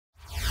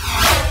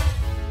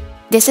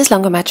This is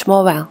LongoMatch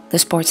Mobile, the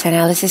sports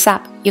analysis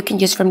app you can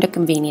use from the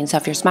convenience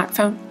of your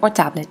smartphone or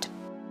tablet.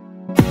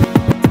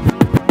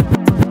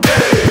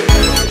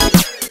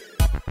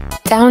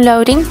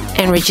 Downloading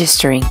and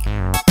registering.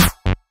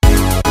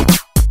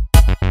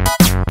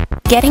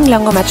 Getting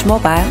LongoMatch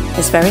Mobile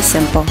is very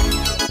simple.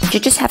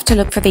 You just have to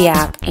look for the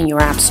app in your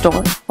App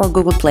Store or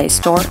Google Play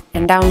Store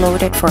and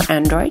download it for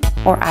Android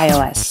or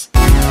iOS.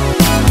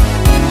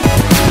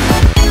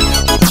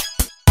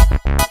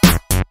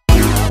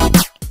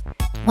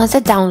 Once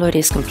the download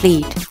is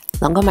complete,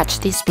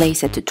 LongoMatch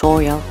displays a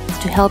tutorial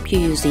to help you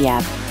use the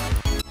app.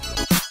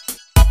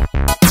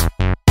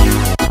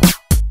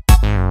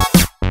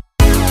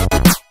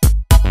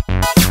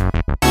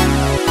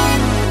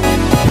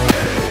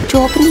 To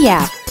open the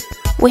app,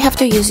 we have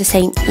to use the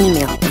same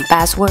email and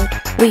password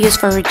we use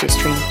for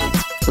registering.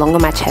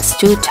 LongoMatch has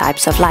two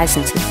types of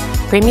licenses,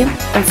 Premium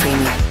and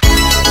Freemium.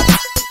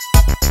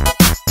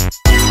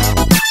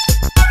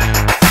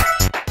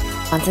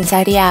 Once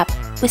inside the app,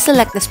 we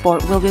select the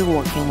sport we'll be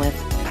working with.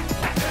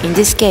 In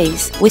this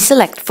case, we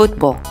select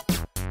football.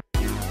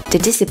 The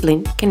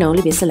discipline can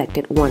only be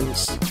selected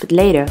once, but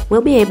later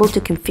we'll be able to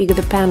configure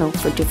the panel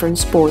for different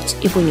sports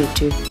if we need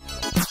to.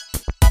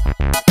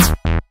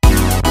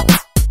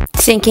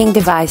 Syncing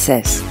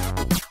devices.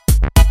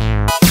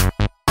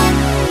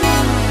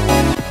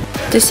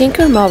 To sync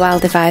our mobile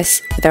device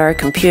with our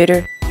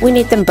computer, we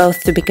need them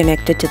both to be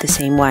connected to the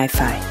same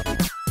Wi-Fi.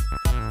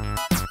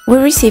 We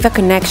receive a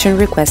connection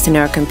request in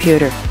our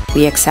computer.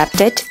 We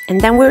accept it,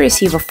 and then we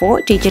receive a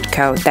 4-digit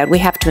code that we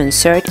have to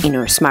insert in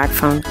our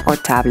smartphone or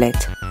tablet.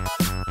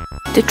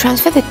 To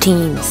transfer the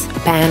teams,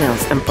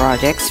 panels, and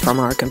projects from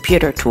our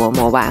computer to our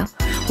mobile,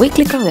 we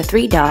click on the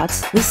 3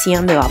 dots we see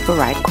on the upper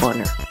right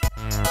corner.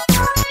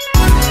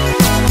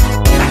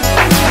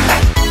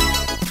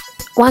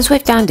 Once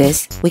we've done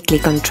this, we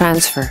click on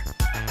Transfer.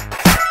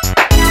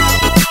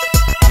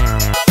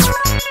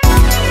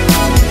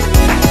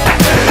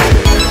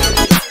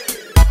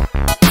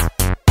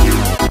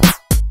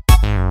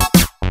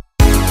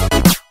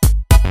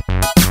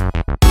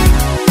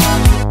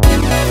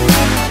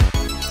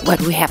 What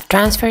we have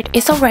transferred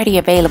is already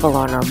available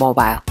on our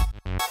mobile.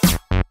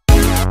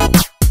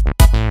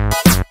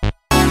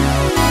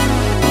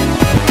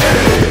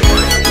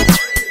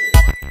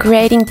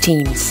 Creating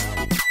teams.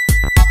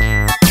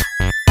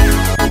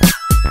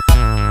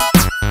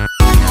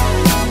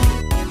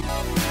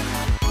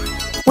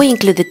 We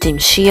include the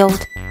team's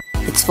shield,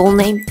 its full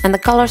name, and the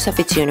colors of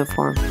its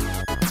uniform.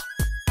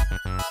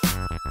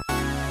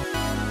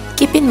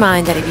 Keep in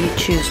mind that if you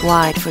choose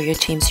white for your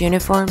team's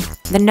uniform,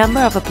 the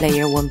number of a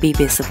player won't be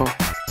visible.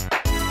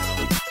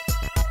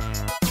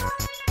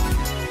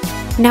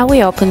 Now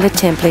we open the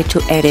template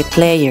to edit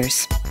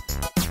players.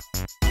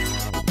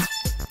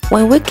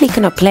 When we click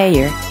on a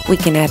player, we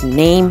can add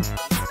name,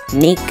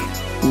 nick,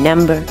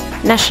 number,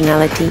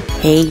 nationality,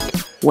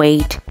 height,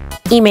 weight,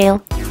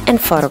 email,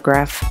 and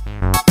photograph.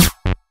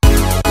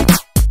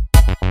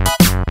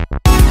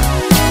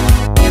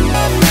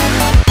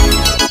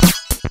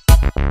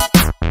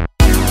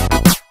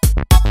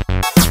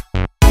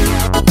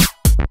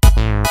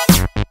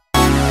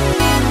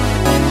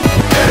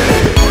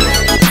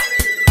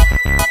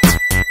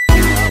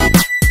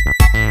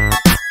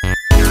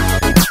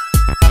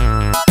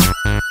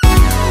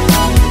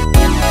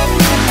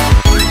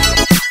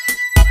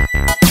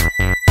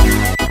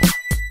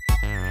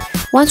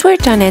 Once we're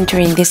done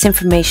entering this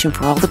information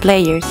for all the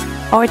players,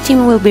 our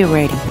team will be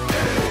ready.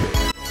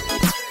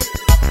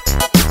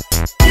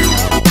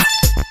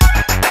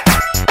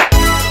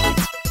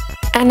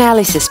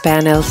 Analysis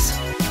panels.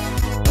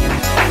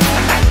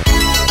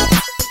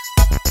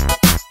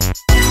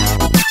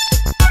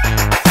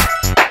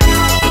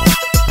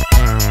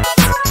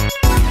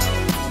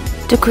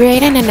 To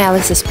create an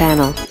analysis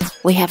panel,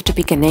 we have to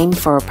pick a name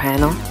for our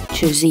panel,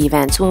 choose the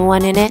events we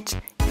want in it,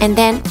 and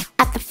then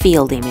add the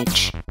field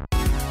image.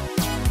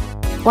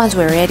 Once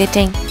we're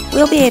editing,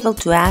 we'll be able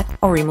to add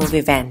or remove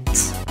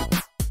events.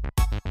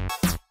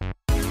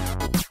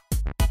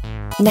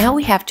 Now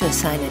we have to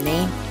assign a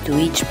name to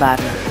each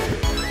button.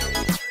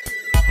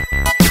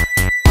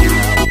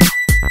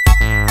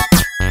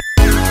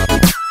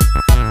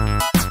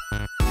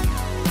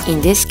 In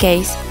this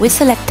case, we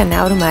select an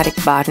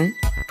automatic button,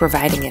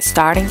 providing a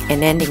starting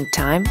and ending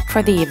time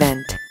for the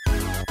event.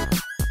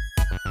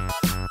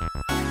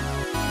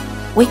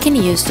 We can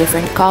use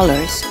different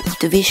colors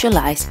to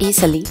visualize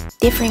easily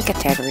different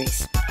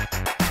categories.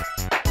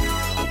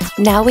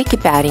 Now we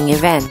keep adding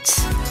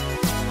events.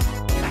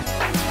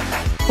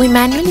 We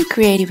manually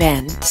create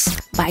events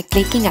by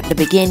clicking at the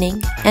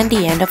beginning and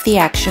the end of the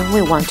action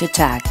we want to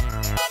tag.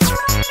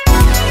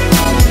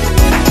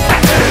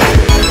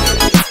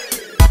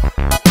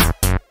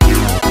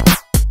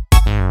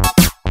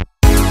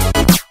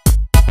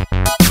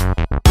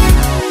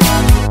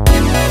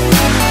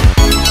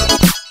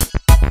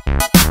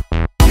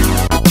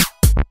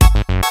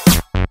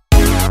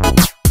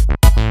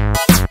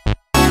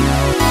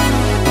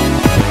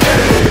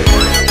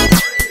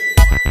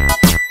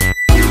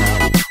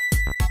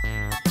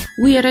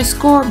 We add a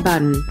score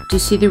button to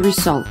see the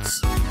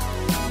results.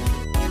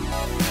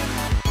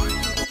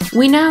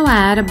 We now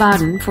add a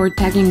button for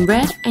tagging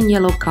red and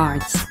yellow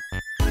cards.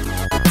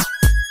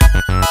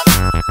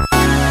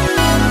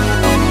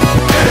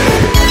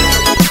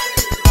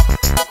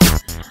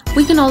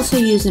 We can also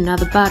use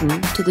another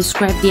button to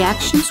describe the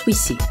actions we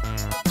see.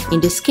 In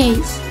this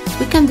case,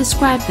 we can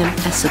describe them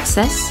as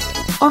success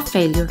or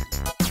failure.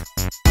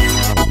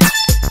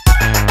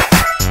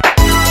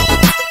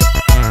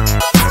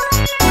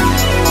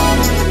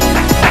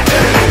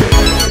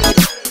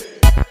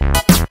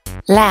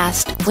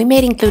 Last, we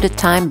may include a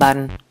time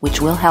button,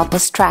 which will help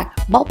us track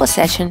ball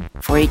possession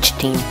for each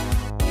team.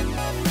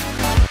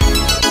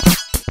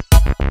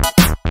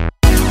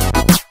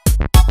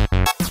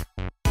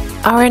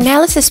 Our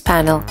analysis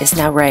panel is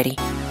now ready.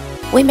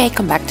 We may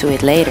come back to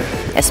it later,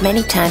 as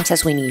many times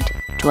as we need,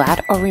 to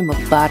add or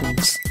remove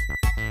buttons.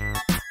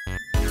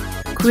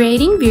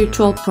 Creating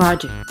virtual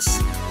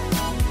projects.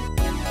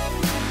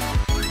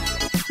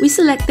 We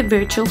select the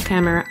virtual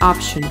camera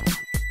option.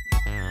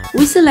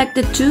 We select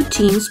the two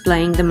teams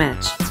playing the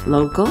match,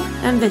 local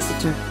and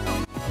visitor.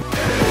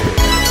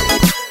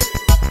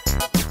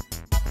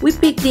 We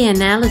pick the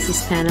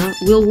analysis panel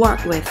we'll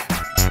work with.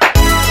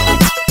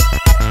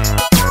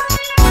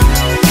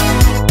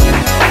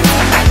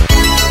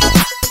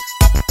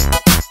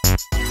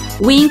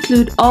 We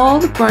include all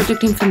the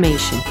project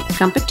information,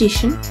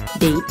 competition,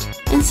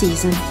 date, and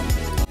season.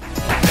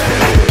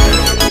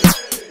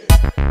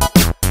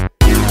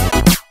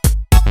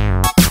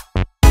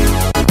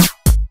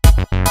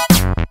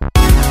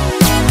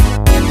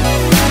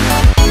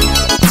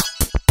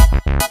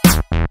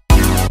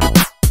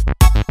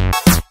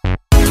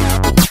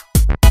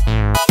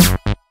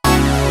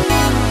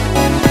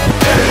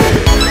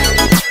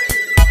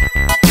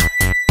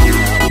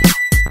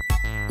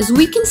 As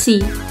we can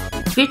see,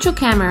 virtual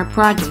camera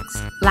projects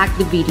lack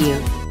the video.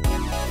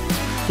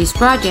 These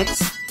projects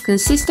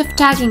consist of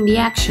tagging the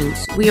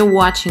actions we are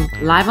watching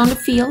live on the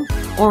field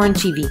or on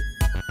TV.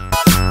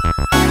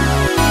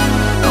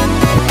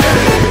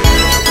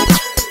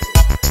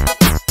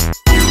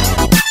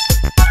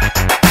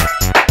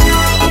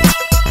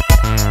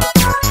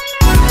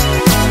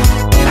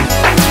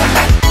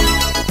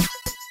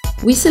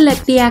 We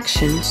select the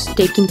actions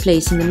taking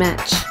place in the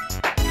match.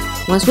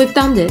 Once we've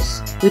done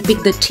this, we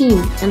pick the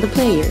team and the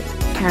player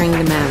carrying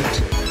them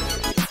out.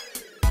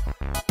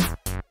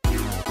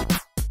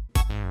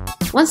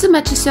 Once the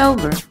match is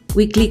over,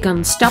 we click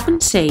on Stop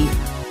and Save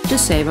to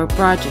save our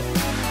project.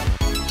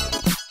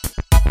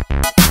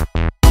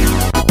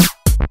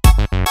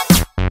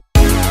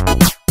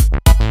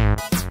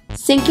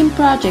 Syncing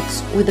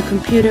projects with the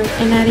computer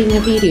and adding a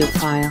video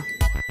file.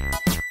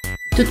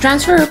 To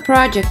transfer a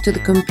project to the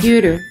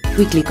computer,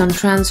 we click on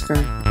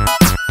Transfer.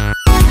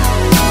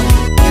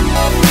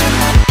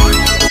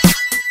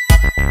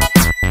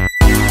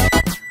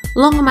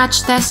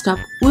 LongoMatch Desktop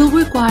will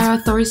require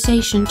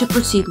authorization to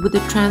proceed with the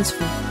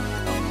transfer.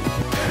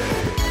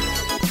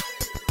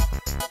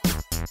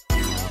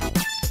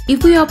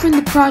 If we open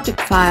the project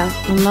file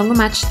on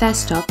LongoMatch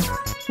Desktop,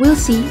 we'll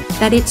see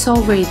that it's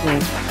already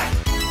there.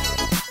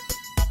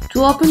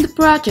 To open the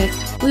project,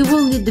 we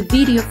will need the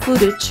video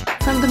footage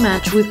from the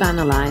match we've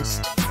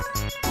analyzed.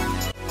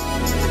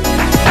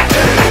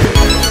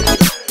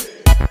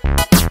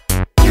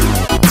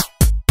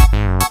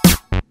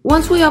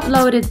 Once we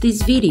uploaded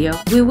this video,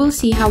 we will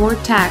see how our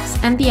tags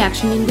and the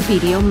action in the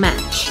video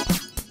match.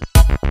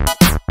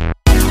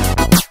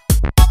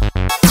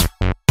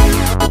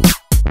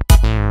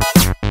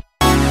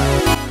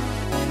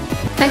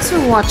 Thanks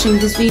for watching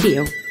this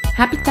video.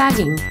 Happy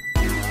tagging!